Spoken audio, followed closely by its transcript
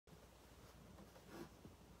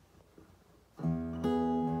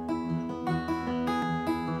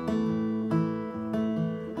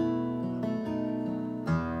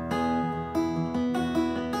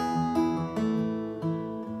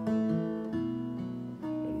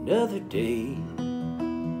another day.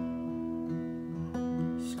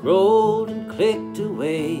 Scrolled and clicked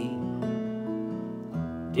away,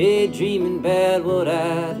 daydreaming about what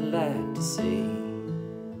I'd like to say.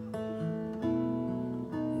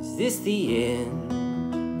 Is this the end?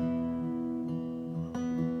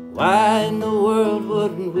 Why in the world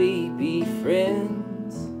wouldn't we be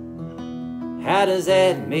friends? How does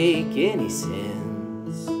that make any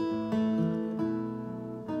sense?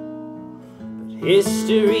 But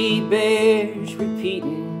history bears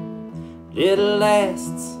repeating, little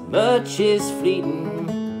lasts, much is fleeting,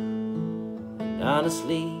 and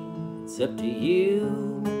honestly, it's up to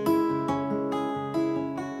you.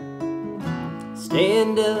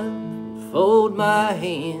 Stand up and fold my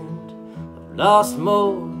hand. I've lost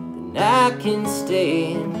more than I can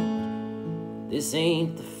stand. This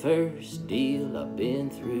ain't the first deal I've been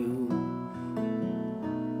through.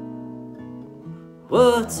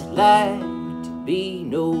 What's it like to be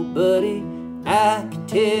nobody? I can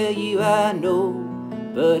tell you I know,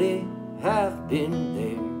 buddy, I've been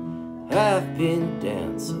there, I've been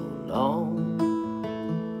down so long.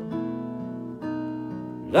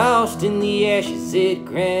 Lost in the ashes at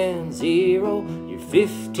ground zero, your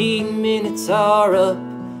 15 minutes are up,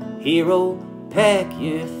 hero. Pack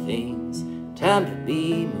your things, time to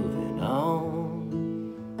be moving on.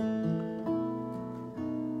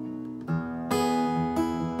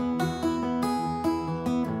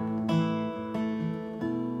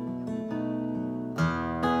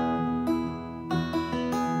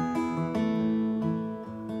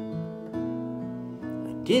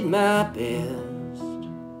 Did my best.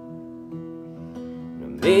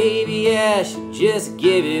 Maybe I should just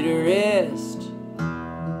give it a rest,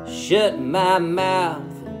 shut my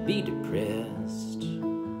mouth and be depressed.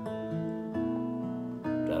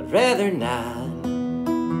 But I'd rather not.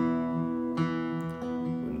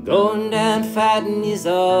 When going down fighting is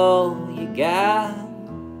all you got,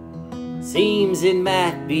 seems it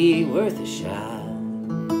might be worth a shot.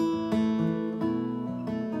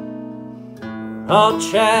 All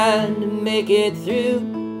trying to make it through,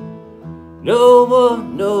 no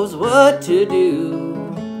one knows what to do,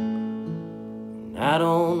 and I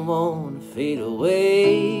don't want to fade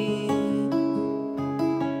away.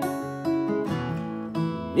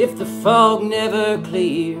 If the fog never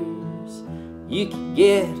clears, you could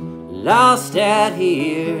get lost out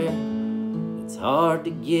here. It's hard to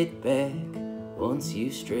get back once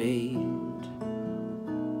you've strayed.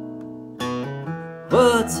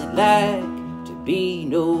 What's it like to be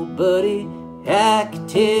nobody? I can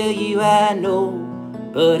tell you I know,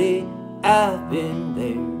 buddy, I've been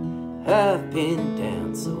there, I've been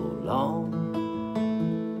down so long.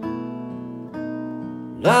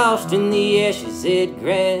 Lost in the ashes at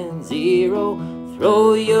ground zero,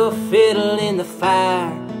 throw your fiddle in the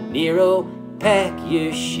fire, Nero. Pack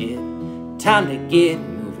your shit, time to get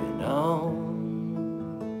moving on.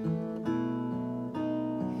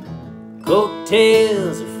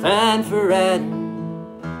 Coattails are fine for riding,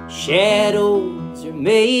 shadows are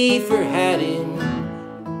made for hiding,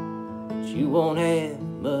 but you won't have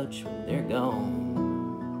much when they're gone.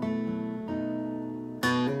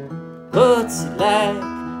 What's it like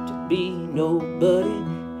to be nobody?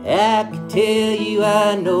 I can tell you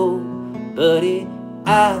I know, buddy,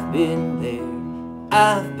 I've been there,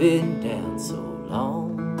 I've been down so long.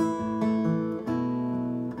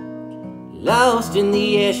 Lost in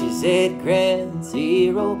the ashes at ground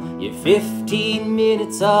zero, your 15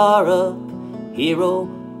 minutes are up, hero.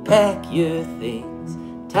 Pack your things,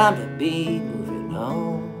 time to be moving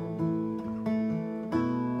on.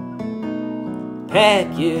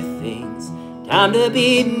 Pack your things, time to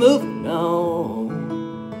be moving on.